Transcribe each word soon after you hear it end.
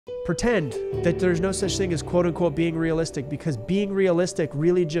pretend that there's no such thing as quote unquote being realistic, because being realistic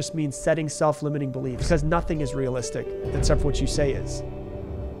really just means setting self-limiting beliefs, because nothing is realistic except for what you say is.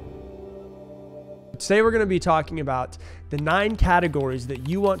 Today, we're going to be talking about the 9 categories that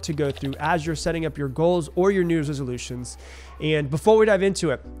you want to go through as you're setting up your goals or your New Year's resolutions. And before we dive into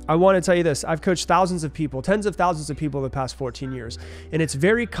it, I want to tell you this. I've coached thousands of people, tens of thousands of people in the past 14 years. And it's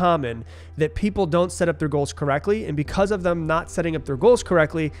very common that people don't set up their goals correctly. And because of them not setting up their goals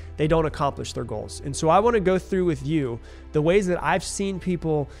correctly, they don't accomplish their goals. And so I want to go through with you the ways that I've seen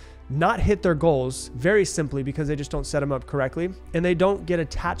people not hit their goals very simply because they just don't set them up correctly and they don't get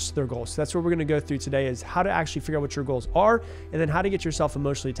attached to their goals. So that's what we're going to go through today, is how to actually figure out what your goals are and then how to get yourself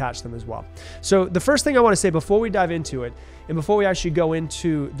emotionally attached to them as well. So the first thing I want to say before we dive into it and before we actually go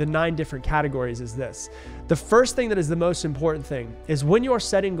into the 9 different categories is this. The first thing that is the most important thing is when you are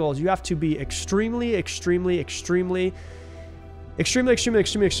setting goals, you have to be extremely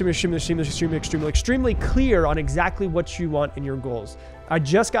clear on exactly what you want in your goals. I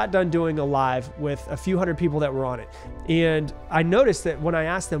just got done doing a live with a few hundred people that were on it. And I noticed that when I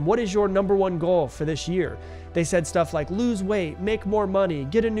asked them, what is your number 1 goal for this year? They said stuff like lose weight, make more money,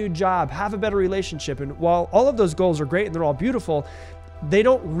 get a new job, have a better relationship. And while all of those goals are great and they're all beautiful, they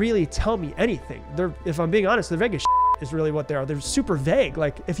don't really tell me anything. If I'm being honest, they're vague as shit is really what they are. They're super vague.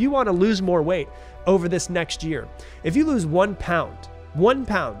 Like if you want to lose more weight over this next year, if you lose 1 pound,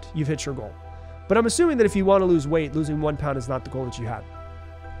 you've hit your goal. But I'm assuming that if you want to lose weight, losing 1 pound is not the goal that you had.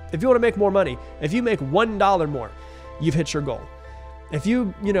 If you want to make more money, if you make $1 more, you've hit your goal. If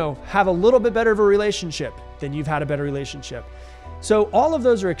you have a little bit better of a relationship, then you've had a better relationship. So all of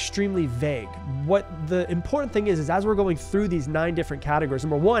those are extremely vague. What the important thing is as we're going through these 9 different categories,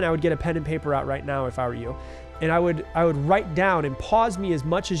 number 1, I would get a pen and paper out right now if I were you. And I would write down and pause me as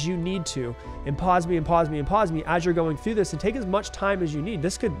much as you need to, and pause me as you're going through this, and take as much time as you need.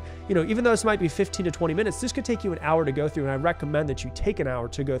 This could, even though this might be 15 to 20 minutes, this could take you an hour to go through. And I recommend that you take an hour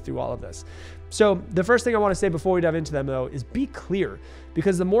to go through all of this. So the first thing I want to say before we dive into them though, is be clear,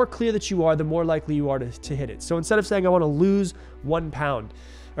 because the more clear that you are, the more likely you are to hit it. So instead of saying, I want to lose 1 pound,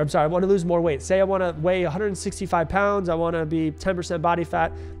 or I want to lose more weight. Say I want to weigh 165 pounds. I want to be 10% body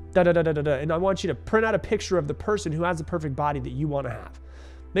fat. And I want you to print out a picture of the person who has the perfect body that you want to have.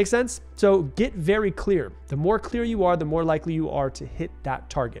 Make sense? So get very clear. The more clear you are, the more likely you are to hit that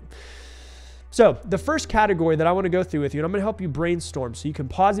target. So the first category that I want to go through with you, and I'm going to help you brainstorm, so you can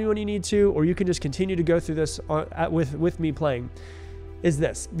pause me when you need to, or you can just continue to go through this with me playing, is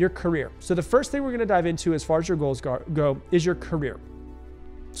this, your career. So the first thing we're going to dive into as far as your goals go is your career.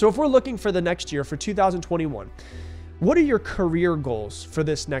 So if we're looking for the next year, for 2021, what are your career goals for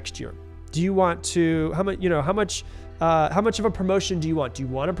this next year? Do you want to, how much of a promotion do you want? Do you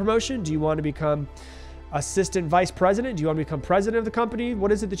want a promotion? Do you want to become assistant vice president? Do you want to become president of the company?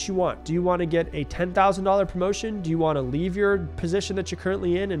 What is it that you want? Do you want to get a $10,000 promotion? Do you want to leave your position that you're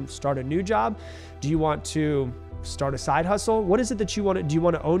currently in and start a new job? Do you want to start a side hustle? What is it that you want to, do you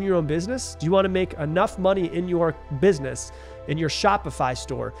want to own your own business? Do you want to make enough money in your business, in your Shopify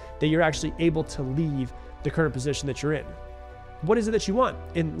store, that you're actually able to leave the current position that you're in? What is it that you want?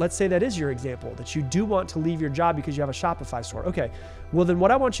 And let's say that is your example, that you do want to leave your job because you have a Shopify store. Okay, well then what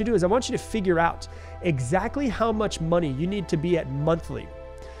I want you to do is I want you to figure out exactly how much money you need to be at monthly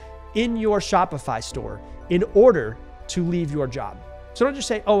in your Shopify store in order to leave your job. So don't just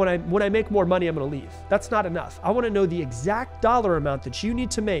say, oh, when I make more money, I'm going to leave. That's not enough. I want to know the exact dollar amount that you need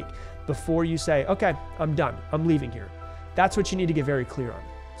to make before you say, okay, I'm done. I'm leaving here. That's what you need to get very clear on.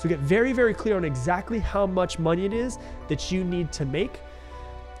 So get very clear on exactly how much money it is that you need to make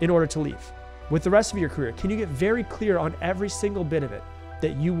in order to leave. With the rest of your career, can you get very clear on every single bit of it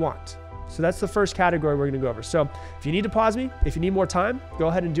that you want? So that's the first category we're going to go over. So if you need to pause me, if you need more time, go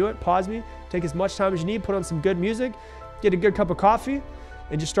ahead and do it. Pause me, take as much time as you need, put on some good music, get a good cup of coffee,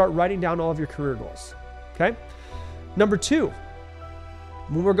 and just start writing down all of your career goals. Okay? Number 2,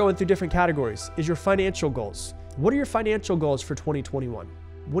 when we're going through different categories, is your financial goals. What are your financial goals for 2021?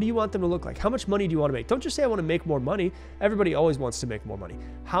 What do you want them to look like? How much money do you want to make? Don't just say, I want to make more money. Everybody always wants to make more money.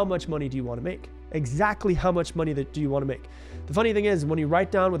 How much money do you want to make? Exactly how much money do you want to make? The funny thing is, when you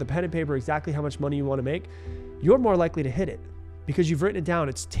write down with a pen and paper exactly how much money you want to make, you're more likely to hit it because you've written it down.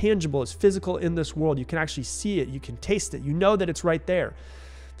 It's tangible, it's physical in this world. You can actually see it, you can taste it, you know that it's right there.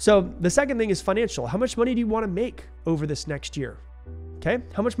 So the second thing is financial. How much money do you want to make over this next year? Okay?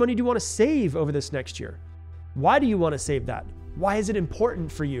 How much money do you want to save over this next year? Why do you want to save that? Why is it important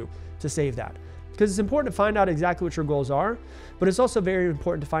for you to save that? Because it's important to find out exactly what your goals are, but it's also very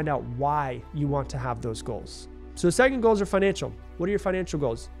important to find out why you want to have those goals. So the second goals are financial. What are your financial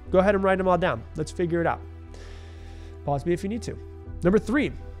goals? Go ahead and write them all down. Let's figure it out. Pause me if you need to. Number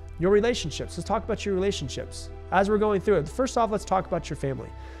 3, Your relationships. Let's talk about your relationships. As we're going through it, first off, let's talk about your family.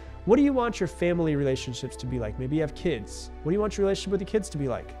 What do you want your family relationships to be like? Maybe you have kids. What do you want your relationship with your kids to be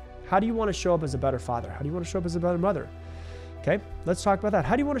like? How do you want to show up as a better father? How do you want to show up as a better mother? Okay, let's talk about that.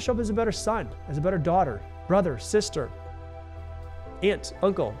 How do you want to show up as a better son, as a better daughter, brother, sister, aunt,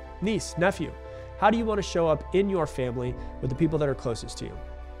 uncle, niece, nephew? How do you want to show up in your family with the people that are closest to you?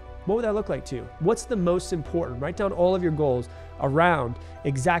 What would that look like to you? What's the most important? Write down all of your goals around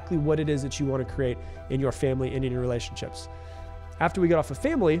exactly what it is that you want to create in your family and in your relationships. After we get off of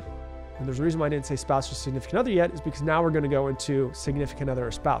family, and there's a reason why I didn't say spouse or significant other yet, is because now we're going to go into significant other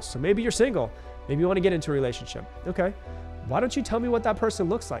or spouse. So maybe you're single. Maybe you want to get into a relationship. Okay. Why don't you tell me what that person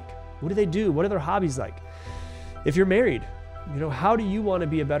looks like? What do they do? What are their hobbies like? If you're married, how do you want to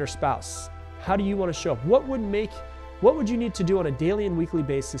be a better spouse? How do you want to show up? What would you need to do on a daily and weekly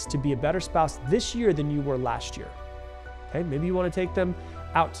basis to be a better spouse this year than you were last year? Okay. Maybe you want to take them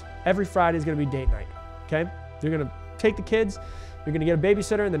out. Every Friday is going to be date night. Okay. You're going to take the kids. You're going to get a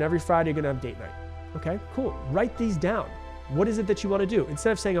babysitter, and then every Friday you're going to have date night. Okay, cool. Write these down. What is it that you want to do?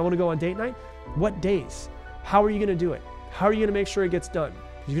 Instead of saying, I want to go on date night, what days? How are you going to do it? How are you going to make sure it gets done?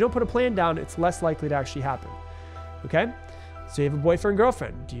 If you don't put a plan down, it's less likely to actually happen. Okay? So you have a boyfriend,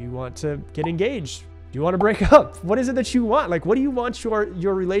 girlfriend. Do you want to get engaged? Do you want to break up? What is it that you want? Like, what do you want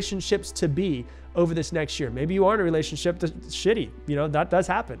your relationships to be over this next year? Maybe you are in a relationship that's shitty. That does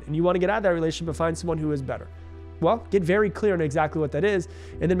happen. And you want to get out of that relationship and find someone who is better. Well, get very clear on exactly what that is,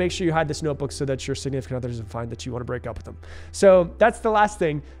 and then make sure you hide this notebook so that your significant other doesn't find that you want to break up with them. So that's the last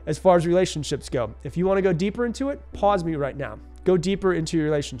thing as far as relationships go. If you want to go deeper into it, pause me right now. Go deeper into your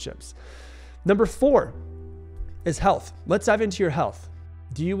relationships. Number 4 is health. Let's dive into your health.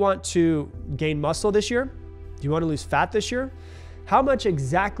 Do you want to gain muscle this year? Do you want to lose fat this year? How much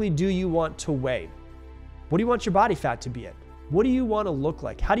exactly do you want to weigh? What do you want your body fat to be at? What do you want to look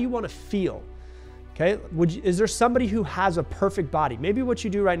like? How do you want to feel? Okay, is there somebody who has a perfect body? Maybe what you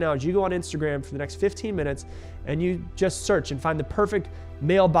do right now is you go on Instagram for the next 15 minutes and you just search and find the perfect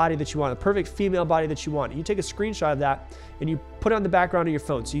male body that you want, the perfect female body that you want. You take a screenshot of that and you put it on the background of your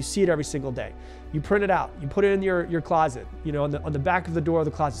phone so you see it every single day. You print it out, you put it in your closet, on the back of the door of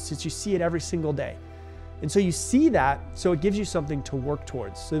the closet so that you see it every single day. And so you see that, so it gives you something to work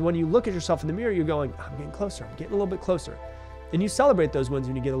towards. So when you look at yourself in the mirror, you're going, I'm getting closer, I'm getting a little bit closer. And you celebrate those wins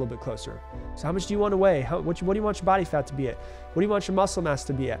when you get a little bit closer. So how much do you want to weigh? What do you want your body fat to be at? What do you want your muscle mass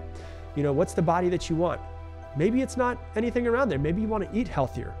to be at? What's the body that you want? Maybe it's not anything around there. Maybe you want to eat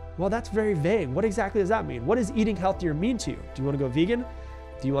healthier. Well, that's very vague. What exactly does that mean? What does eating healthier mean to you? Do you want to go vegan?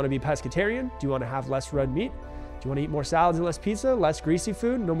 Do you want to be pescatarian? Do you want to have less red meat? Do you want to eat more salads and less pizza, less greasy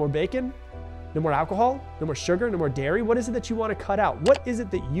food, no more bacon, no more alcohol, no more sugar, no more dairy? What is it that you want to cut out? What is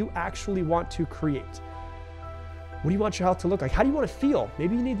it that you actually want to create? What do you want your health to look like? How do you want to feel?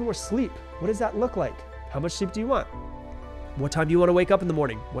 Maybe you need more sleep. What does that look like? How much sleep do you want? What time do you want to wake up in the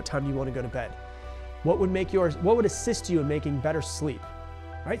morning? What time do you want to go to bed? What would assist you in making better sleep?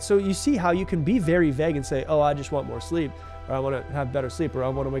 Right? So you see how you can be very vague and say, oh, I just want more sleep, or I want to have better sleep, or I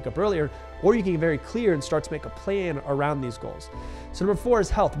want to wake up earlier, or you can get very clear and start to make a plan around these goals. So number 4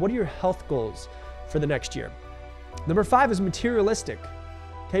 is health. What are your health goals for the next year? Number 5 is materialistic.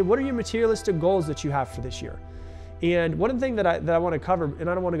 Okay, what are your materialistic goals that you have for this year? And one thing that I want to cover, and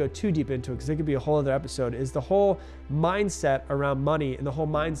I don't want to go too deep into it because it could be a whole other episode, is the whole mindset around money and the whole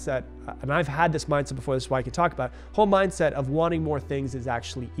mindset, and I've had this mindset before, this is why I can talk about it, whole mindset of wanting more things is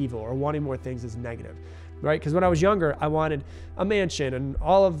actually evil, or wanting more things is negative, right? Because when I was younger, I wanted a mansion and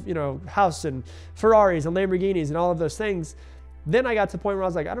all of, house and Ferraris and Lamborghinis and all of those things. Then I got to the point where I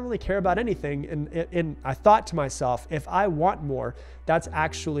was like, I don't really care about anything. And I thought to myself, if I want more, that's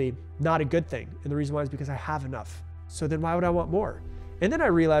actually not a good thing. And the reason why is because I have enough. So then why would I want more? And then I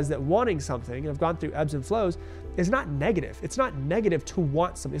realized that wanting something, and I've gone through ebbs and flows, is not negative. It's not negative to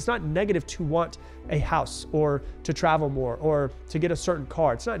want something. It's not negative to want a house or to travel more or to get a certain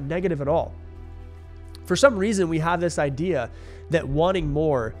car. It's not negative at all. For some reason, we have this idea that wanting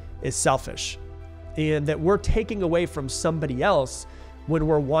more is selfish and that we're taking away from somebody else when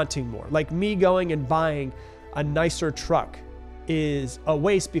we're wanting more. Like me going and buying a nicer truck is a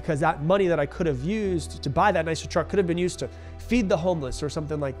waste because that money that I could have used to buy that nicer truck could have been used to feed the homeless or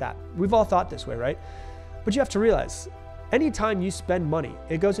something like that. We've all thought this way, right? But you have to realize, anytime you spend money,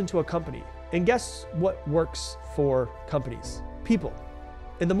 it goes into a company. And guess what works for companies? People.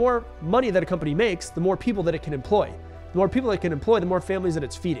 And the more money that a company makes, the more people that it can employ. The more people it can employ, the more families that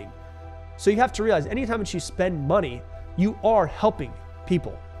it's feeding. So you have to realize, anytime that you spend money, you are helping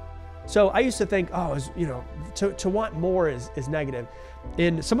people. So I used to think, oh, to want more is negative.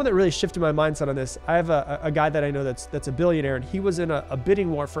 And someone that really shifted my mindset on this, I have a guy that I know that's a billionaire, and he was in a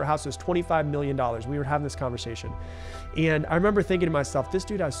bidding war for a house that was $25 million. We were having this conversation. And I remember thinking to myself, this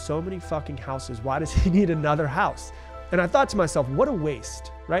dude has so many fucking houses. Why does he need another house? And I thought to myself, what a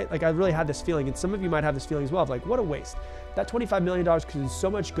waste, right? Like I really had this feeling, and some of you might have this feeling as well, of like, what a waste. That $25 million could do so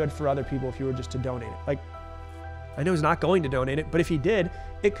much good for other people if you were just to donate it. Like, I know he's not going to donate it, but if he did,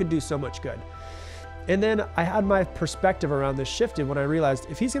 it could do so much good. And then I had my perspective around this shifted when I realized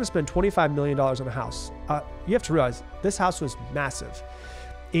if he's going to spend $25 million on a house, you have to realize this house was massive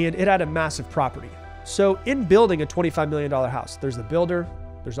and it had a massive property. So in building a $25 million house, there's the builder,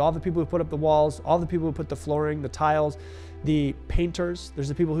 there's all the people who put up the walls, all the people who put the flooring, the tiles, the painters, there's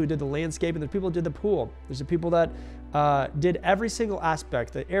the people who did the landscape, and there's people who did the pool. There's the people that did every single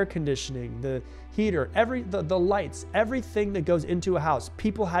aspect, the air conditioning, the heater, the lights, everything that goes into a house.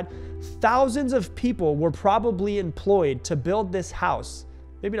 Thousands of people were probably employed to build this house.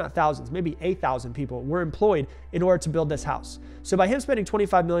 Maybe not thousands, maybe 8,000 people were employed in order to build this house. So by him spending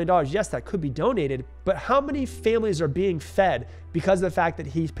 $25 million, yes, that could be donated, but how many families are being fed because of the fact that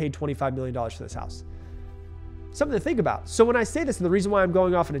he's paid $25 million for this house? Something to think about. So when I say this, and the reason why I'm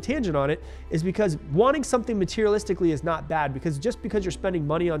going off on a tangent on it is because wanting something materialistically is not bad, because just because you're spending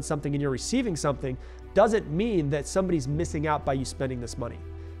money on something and you're receiving something doesn't mean that somebody's missing out by you spending this money.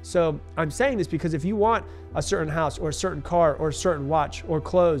 So I'm saying this because if you want a certain house or a certain car or a certain watch or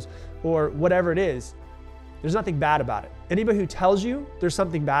clothes or whatever it is, there's nothing bad about it. Anybody who tells you there's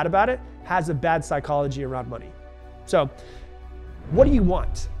something bad about it has a bad psychology around money. So what do you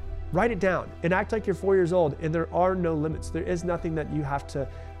want? Write it down and act like you're 4 years old, and there are no limits. There is nothing that you have to,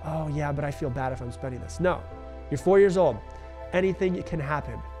 oh yeah, but I feel bad if I'm spending this. No, you're 4 years old. Anything can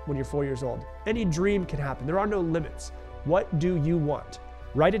happen when you're 4 years old. Any dream can happen. There are no limits. What do you want?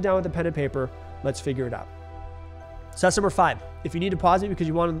 Write it down with a pen and paper. Let's figure it out. So that's number 5. If you need to pause me because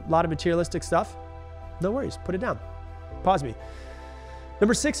you want a lot of materialistic stuff, no worries, put it down. Pause me.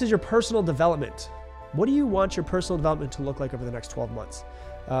 Number 6 is your personal development. What do you want your personal development to look like over the next 12 months?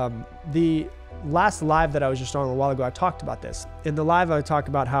 The last live that I was just on a while ago, I talked about this. In the live, I talked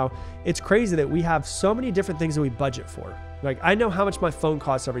about how it's crazy that we have so many different things that we budget for. Like, I know how much my phone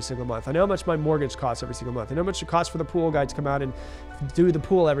costs every single month. I know how much my mortgage costs every single month. I know how much it costs for the pool guy to come out and do the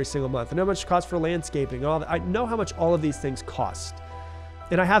pool every single month. I know how much it costs for landscaping and all that. I know how much all of these things cost.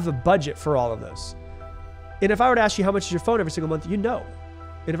 And I have a budget for all of those. And if I were to ask you how much is your phone every single month, you know.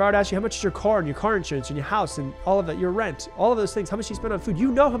 And if I were to ask you how much is your car and your car insurance and your house and all of that, your rent, all of those things, how much you spend on food,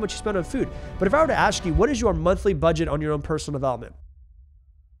 you know how much you spend on food. But if I were to ask you, what is your monthly budget on your own personal development?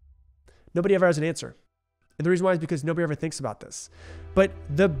 Nobody ever has an answer. And the reason why is because nobody ever thinks about this. But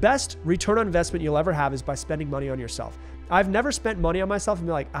the best return on investment you'll ever have is by spending money on yourself. I've never spent money on myself and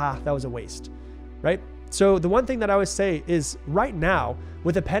be like, that was a waste, right? So the one thing that I always say is right now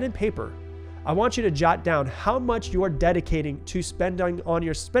with a pen and paper, I want you to jot down how much you're dedicating to spending on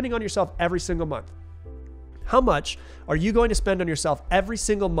yourself every single month. How much are you going to spend on yourself every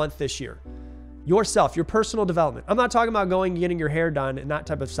single month this year? Yourself, your personal development. I'm not talking about going and getting your hair done and that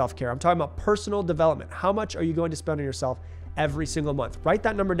type of self-care. I'm talking about personal development. How much are you going to spend on yourself every single month? Write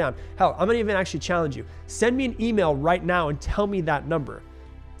that number down. Hell, I'm gonna even actually challenge you. Send me an email right now and tell me that number.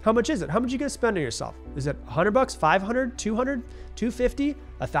 How much is it? How much are you gonna spend on yourself? Is it $100, 500, 200, 250,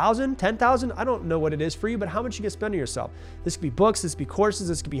 1,000, 10,000? I don't know what it is for you, but how much you gonna spend on yourself? This could be books, this could be courses,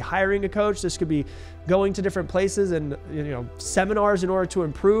 this could be hiring a coach, this could be going to different places and seminars in order to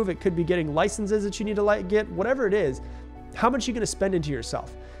improve. It could be getting licenses that you need to get, whatever it is. How much are you gonna spend into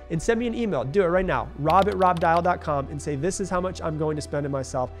yourself? And send me an email. Do it right now, rob@robdial.com, and say, this is how much I'm going to spend in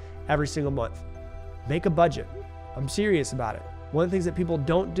myself every single month. Make a budget. I'm serious about it. One of the things that people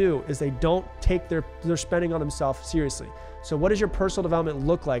don't do is they don't take their spending on themselves seriously. So what does your personal development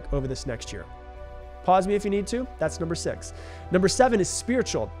look like over this next year? Pause me if you need to. That's number 6. Number 7 is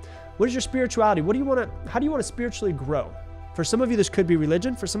spiritual. What is your spirituality? How do you want to spiritually grow? For some of you, this could be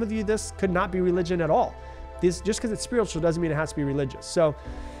religion. For some of you, this could not be religion at all. Just because it's spiritual doesn't mean it has to be religious. So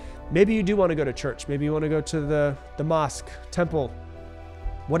maybe you do want to go to church. Maybe you want to go to the mosque, temple,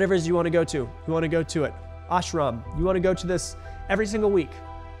 whatever it is you want to go to. You want to go to it. Ashram. You want to go to this every single week.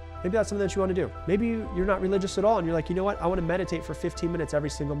 Maybe that's something that you want to do. Maybe you're not religious at all and you're like, you know what? I want to meditate for 15 minutes every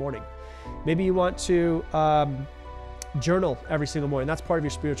single morning. Maybe you want to journal every single morning. That's part of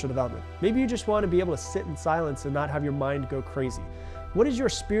your spiritual development. Maybe you just want to be able to sit in silence and not have your mind go crazy. What does your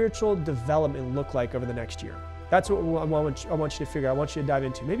spiritual development look like over the next year? That's what I want you to figure out. I want you to dive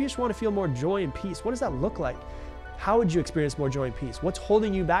into. Maybe you just want to feel more joy and peace. What does that look like? How would you experience more joy and peace? What's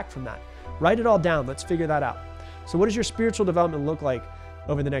holding you back from that? Write it all down. Let's figure that out. So what does your spiritual development look like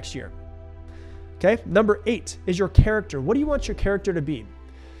over the next year? Okay. Number 8 is your character. What do you want your character to be?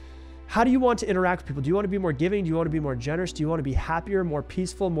 How do you want to interact with people? Do you want to be more giving? Do you want to be more generous? Do you want to be happier, more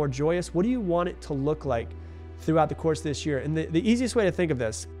peaceful, more joyous? What do you want it to look like throughout the course of this year? And the easiest way to think of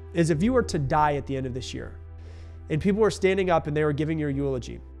this is if you were to die at the end of this year and people were standing up and they were giving your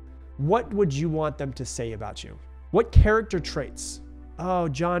eulogy, what would you want them to say about you? What character traits? Oh,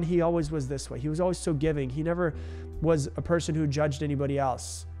 John, he always was this way. He was always so giving. He never was a person who judged anybody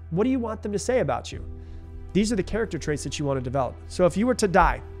else. What do you want them to say about you? These are the character traits that you want to develop. So if you were to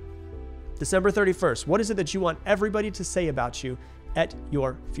die December 31st, what is it that you want everybody to say about you at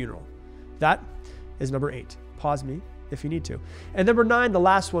your funeral? That is number 8. Pause me if you need to. And number 9, the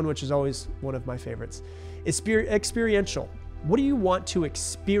last one, which is always one of my favorites, is experiential. What do you want to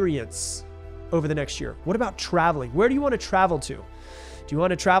experience over the next year? What about traveling? Where do you want to travel to? Do you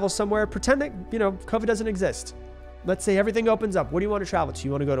want to travel somewhere? Pretend that, COVID doesn't exist. Let's say everything opens up. What do you want to travel to? Do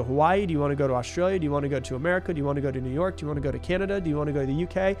you want to go to Hawaii? Do you want to go to Australia? Do you want to go to America? Do you want to go to New York? Do you want to go to Canada? Do you want to go to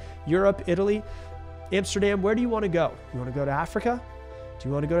the UK, Europe, Italy, Amsterdam? Where do you want to go? Do you want to go to Africa? Do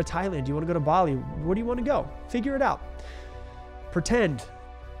you want to go to Thailand? Do you want to go to Bali? Where do you want to go? Figure it out. Pretend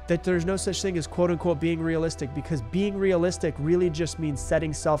that there's no such thing as quote unquote being realistic, because being realistic really just means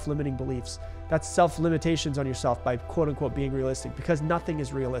setting self-limiting beliefs. That's self-limitations on yourself by quote unquote being realistic, because nothing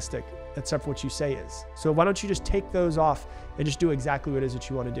is realistic except for what you say is. So why don't you just take those off and just do exactly what it is that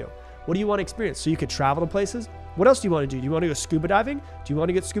you want to do? What do you want to experience? So you could travel to places. What else do you want to do? Do you want to go scuba diving? Do you want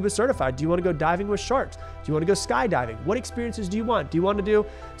to get scuba certified? Do you want to go diving with sharks? Do you want to go skydiving? What experiences do you want? Do you want to do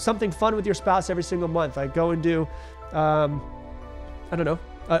something fun with your spouse every single month? Like go and do, I don't know,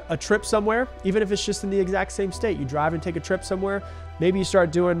 a trip somewhere, even if it's just in the exact same state. You drive and take a trip somewhere. Maybe you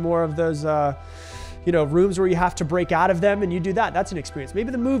start doing more of those, rooms where you have to break out of them and you do that. That's an experience.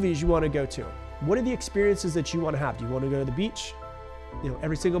 Maybe the movies you want to go to. What are the experiences that you want to have? Do you want to go to the beach,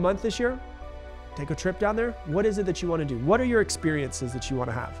 every single month this year? Take a trip down there? What is it that you want to do? What are your experiences that you want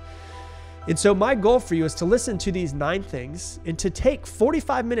to have? And so my goal for you is to listen to these 9 things and to take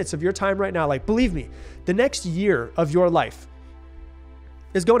 45 minutes of your time right now. Like, believe me, the next year of your life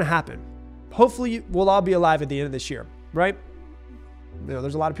is going to happen. Hopefully we'll all be alive at the end of this year, right?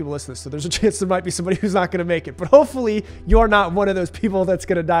 There's a lot of people listening, so there's a chance there might be somebody who's not going to make it, but hopefully you're not one of those people that's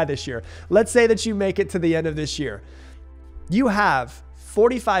going to die this year. Let's say that you make it to the end of this year. You have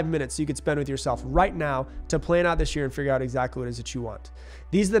 45 minutes you could spend with yourself right now to plan out this year and figure out exactly what it is that you want.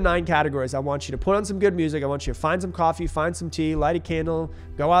 These are the 9 categories. I want you to put on some good music. I want you to find some coffee, find some tea, light a candle,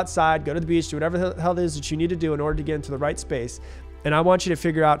 go outside, go to the beach, do whatever the hell it is that you need to do in order to get into the right space. And I want you to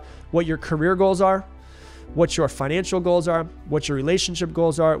figure out what your career goals are, what your financial goals are, what your relationship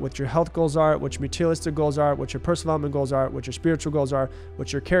goals are, what your health goals are, what your materialistic goals are, what your personal development goals are, what your spiritual goals are,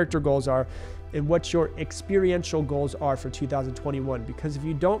 what your character goals are, and what your experiential goals are for 2021. Because if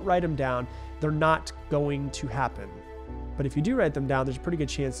you don't write them down, they're not going to happen. But if you do write them down, there's a pretty good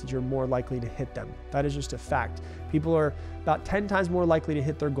chance that you're more likely to hit them. That is just a fact. People are about 10 times more likely to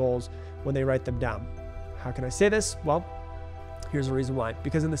hit their goals when they write them down. How can I say this? Well, here's the reason why.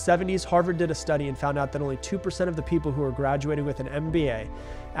 Because in the 70s, Harvard did a study and found out that only 2% of the people who were graduating with an MBA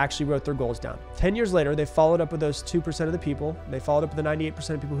actually wrote their goals down. 10 years later, they followed up with those 2% of the people. They followed up with the 98%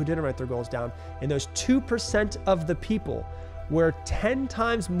 of people who didn't write their goals down. And those 2% of the people were 10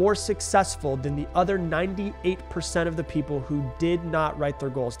 times more successful than the other 98% of the people who did not write their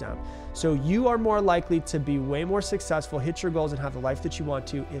goals down. So you are more likely to be way more successful, hit your goals, and have the life that you want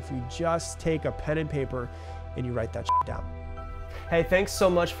to if you just take a pen and paper and you write that shit down. Hey, thanks so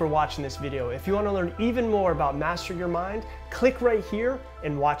much for watching this video. If you want to learn even more about mastering your mind, click right here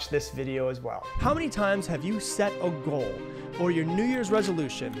and watch this video as well. How many times have you set a goal or your New Year's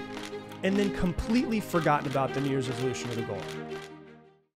resolution and then completely forgotten about the New Year's resolution or the goal?